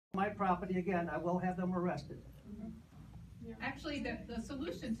my property again, I will have them arrested. Actually, the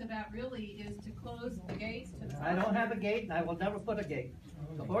solution to that really is to close the gates to the I don't have a gate, and I will never put a gate.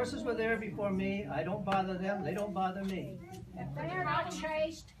 The horses were there before me. I don't bother them. They don't bother me. If they are not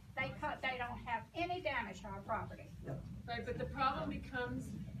chased, they don't have any damage to our property. Right, but the problem becomes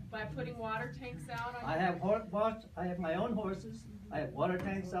by putting water tanks out on. I have my own horses. I have water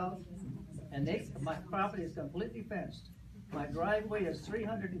tanks out, and my property is completely fenced. My driveway is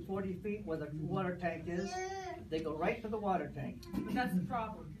 340 feet where the water tank is. They go right to the water tank. But that's the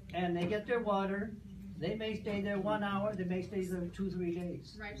problem. And they get their water. They may stay there 1 hour. They may stay there 2-3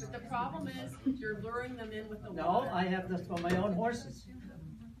 days. Right, but the problem is you're luring them in with the No, water. I have this for my own horses.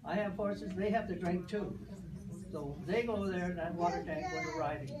 I have horses. They have to drink too. So they go there in that water tank when they're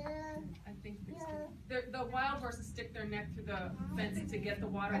riding. I think the wild horses stick their neck through the fence to get the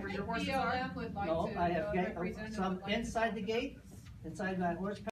water where your horses are. BLM would like No, to I have representative some would like to inside the gate, inside my horse